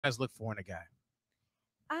guys look for in a guy?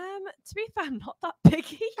 To be fair, I'm not that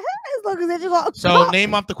picky. As long as you got. So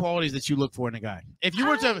name off the qualities that you look for in a guy. If you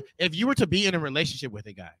were to be in a relationship with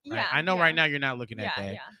a guy, right? Yeah, I know right now you're not looking at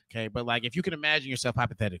that. Yeah. Okay, but like if you can imagine yourself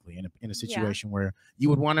hypothetically in a situation where you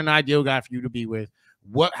would want an ideal guy for you to be with,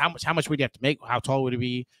 how much would you have to make? How tall would it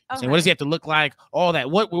be? Okay. What does he have to look like? All that.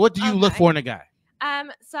 What do you look for in a guy?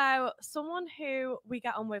 So someone who we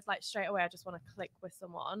get on with like straight away. I just want to click with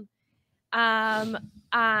someone.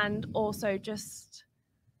 And also just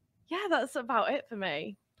that's about it for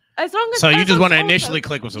me. As long as you just want to initially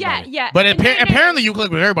click with somebody. Yeah. But apparently you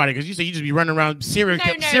click with everybody because you say you just be running around serial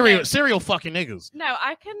fucking niggas. No,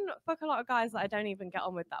 I can fuck a lot of guys that I don't even get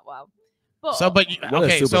on with that well. But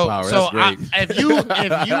if you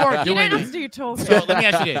are doing you don't have to do talking. So let me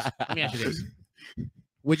ask you this.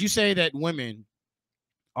 Would you say that women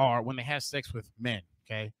are, when they have sex with men,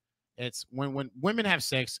 okay, it's when women have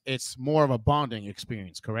sex, it's more of a bonding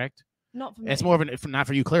experience, correct? Not for me. It's more of not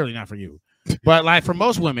for you, clearly not for you. But like for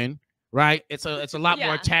most women, right? It's a lot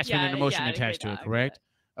more attachment and emotion attached to it, correct?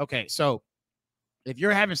 Okay, so if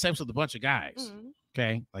you're having sex with a bunch of guys,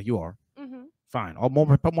 okay, like you are, fine.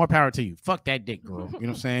 More power to you. Fuck that dick, girl. You know what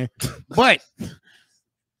I'm saying? But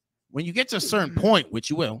when you get to a certain point, which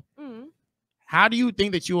you will, how do you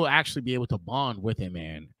think that you will actually be able to bond with a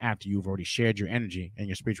man after you've already shared your energy and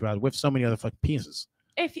your spirituality with so many other fucking pieces?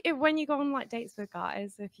 If when you go on like dates with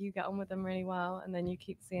guys, if you get on with them really well, and then you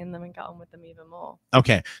keep seeing them and get on with them even more.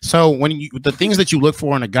 Okay, so when the things that you look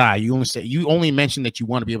for in a guy, you only mention that you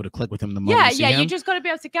want to be able to click with him the moment. You just got to be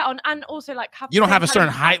able to get on, and also like have. You don't have a certain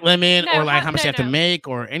height limit or like how much you have to make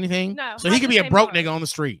or anything. No, so he could be a broke nigga on the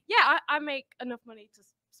street. Yeah, I make enough money to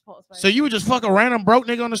support us. So you would just fuck a random broke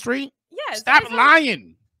nigga on the street? Yeah, stop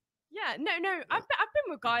lying. Yeah, no. I've been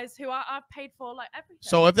with guys who I've paid for like everything.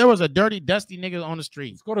 So if there was a dirty, dusty nigga on the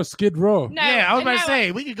street, let's go to Skid Row. No, yeah, I was about to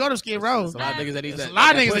say we could go to Skid Row. There's a lot of niggas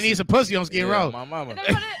that need some pussy on Skid Row. My mama. They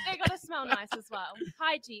gotta smell nice as well.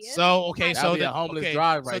 hygiene. So the homeless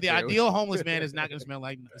drive right so the there. Ideal homeless man is not gonna smell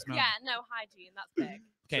like. No hygiene. That's big.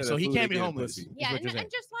 Okay, so he can't be homeless. Yeah, and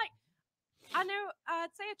just like I know, I'd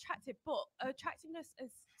say attractive, but attractiveness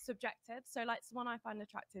is subjective. So like someone I find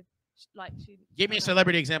attractive. Like give me a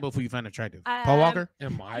celebrity example of who you find attractive. Paul Walker?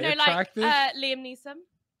 Am I attractive? Like Liam Neeson.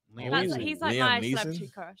 He's like my celebrity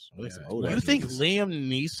crush. You think Liam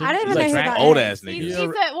Neeson? I don't even know that old ass nigga. He's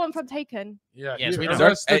the one from Taken. Yeah, yes, we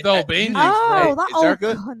arrested Albanians. Oh, that old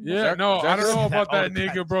gun. Yeah, no, I don't know about that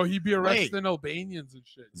nigga, bro. He be arresting Albanians and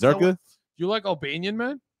shit. Zerka? You like Albanian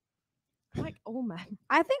men? Like all men.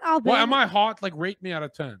 I think Albanian. Well, am I hot? Like rate me out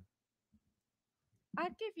of 10.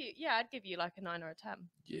 I'd give you like a 9 or a 10.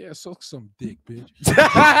 Yeah, suck some dick, bitch.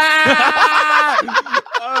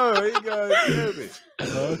 Oh, he goes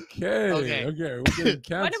Okay. We're getting canceled.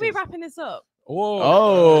 When are we wrapping this up?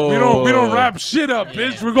 Oh, we don't wrap shit up,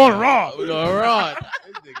 bitch. We're going raw. We're going raw.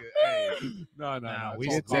 No. We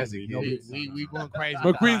going crazy.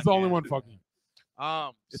 McQueen's the only one fucking.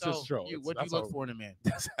 It's just true. What do you look for in a man?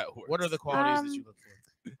 That's how it works. What are the qualities that you look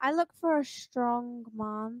for? I look for a strong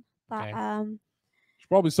man that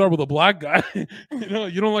probably start with a black guy.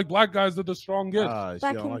 You don't like black guys that are strong that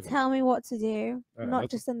can tell me what to do, not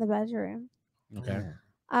just in the bedroom. Okay.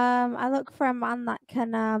 I look for a man that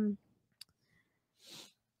can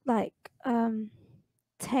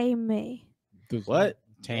tame me. What?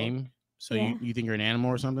 Tame? So you think you're an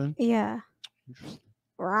animal or something? Yeah.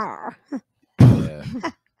 Yeah.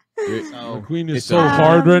 McQueen is so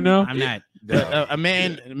hard right now. I'm not. A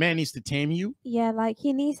man needs to tame you. Yeah, like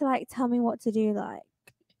he needs to like tell me what to do. Like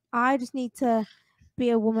I just need to be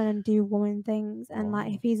a woman and do woman things. And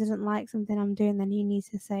like if he doesn't like something I'm doing, then he needs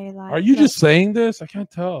to say like. Are you just saying this? I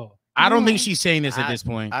can't tell. I don't think she's saying this at this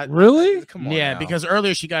point. Really? Come on. Yeah, now. because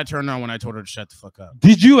earlier she got turned on when I told her to shut the fuck up.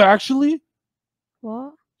 Did you actually?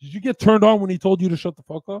 What? Did you get turned on when he told you to shut the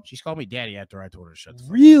fuck up? She's called me daddy after I told her to shut the fuck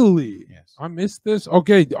up. Really? Yes. I missed this.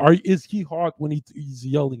 Okay. Is he hot when he's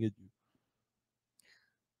yelling at you?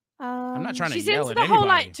 I'm not trying to she's yell into at the whole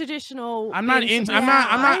anybody. like traditional. I'm not.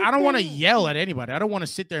 I don't want to think- yell at anybody. I don't want to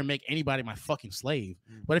sit there and make anybody my fucking slave.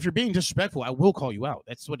 But if you're being disrespectful, I will call you out.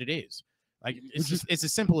 That's what it is. Like it's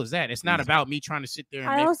as simple as that. It's not about me trying to sit there. And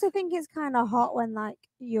I also think it's kind of hot when like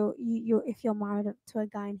you if you're married to a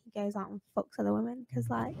guy and he goes out and fucks other women because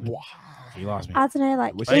like he lost me. I don't know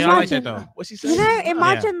like I like that though. What's she saying? You know,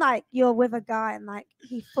 imagine like you're with a guy and like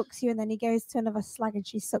he fucks you and then he goes to another slag and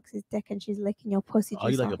she sucks his dick and she's licking your pussy. Oh,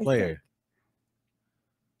 you like a player?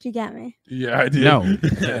 Do you get me? Yeah, I did. No,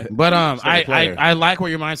 but I like where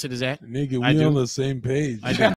your mindset is at. Nigga, we on the same page. I do.